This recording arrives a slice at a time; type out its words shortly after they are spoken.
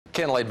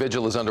Candlelight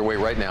Vigil is underway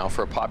right now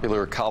for a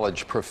popular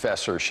college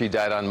professor. She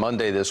died on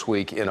Monday this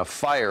week in a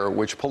fire,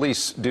 which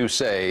police do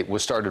say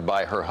was started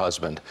by her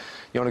husband.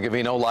 Yona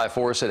Gavino live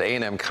for us at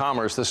A&M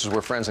Commerce. This is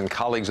where friends and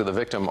colleagues of the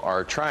victim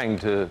are trying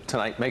to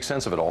tonight make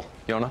sense of it all.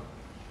 Yona?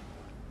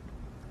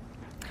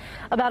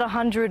 About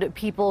 100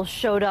 people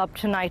showed up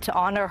tonight to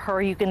honor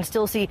her. You can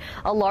still see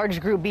a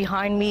large group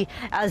behind me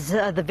as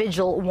the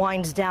vigil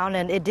winds down,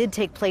 and it did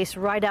take place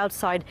right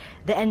outside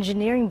the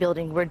engineering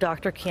building where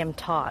Dr. Kim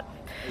taught.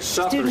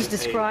 Students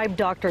described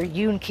Dr.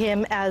 Yoon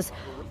Kim as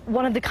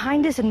one of the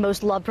kindest and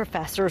most loved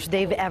professors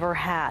they've ever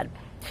had.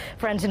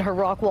 Friends in her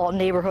Rockwall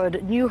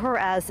neighborhood knew her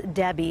as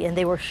Debbie, and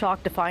they were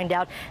shocked to find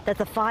out that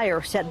the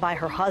fire set by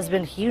her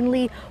husband, Yoon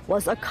Lee,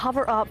 was a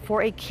cover-up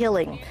for a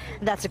killing.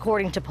 That's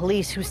according to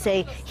police, who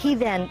say he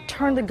then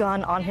turned the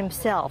gun on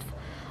himself.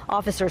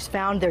 Officers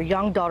found their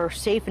young daughter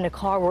safe in a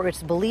car where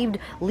it's believed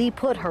Lee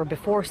put her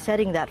before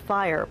setting that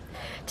fire.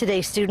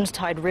 Today, students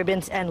tied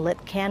ribbons and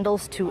lit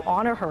candles to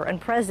honor her,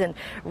 and President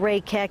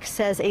Ray Keck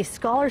says a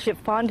scholarship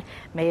fund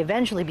may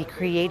eventually be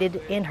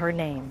created in her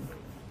name.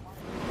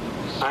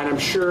 And I'm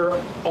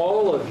sure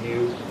all of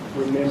you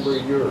remember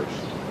yours.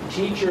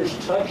 Teachers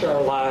touch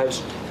our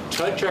lives,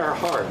 touch our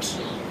hearts,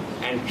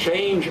 and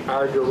change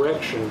our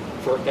direction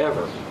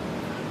forever.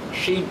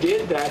 She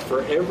did that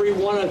for every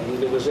one of you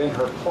that was in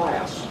her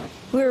class.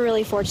 We were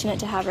really fortunate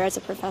to have her as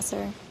a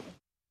professor.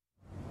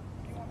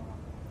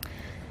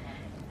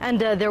 And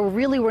there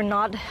really were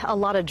not a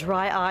lot of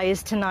dry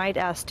eyes tonight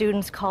as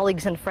students,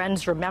 colleagues, and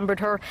friends remembered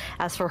her.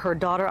 As for her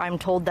daughter, I'm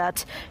told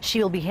that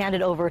she will be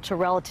handed over to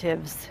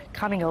relatives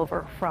coming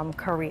over from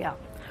Korea.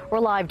 We're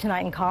live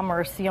tonight in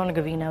Commerce. Yona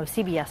Gavino,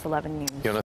 CBS 11 News.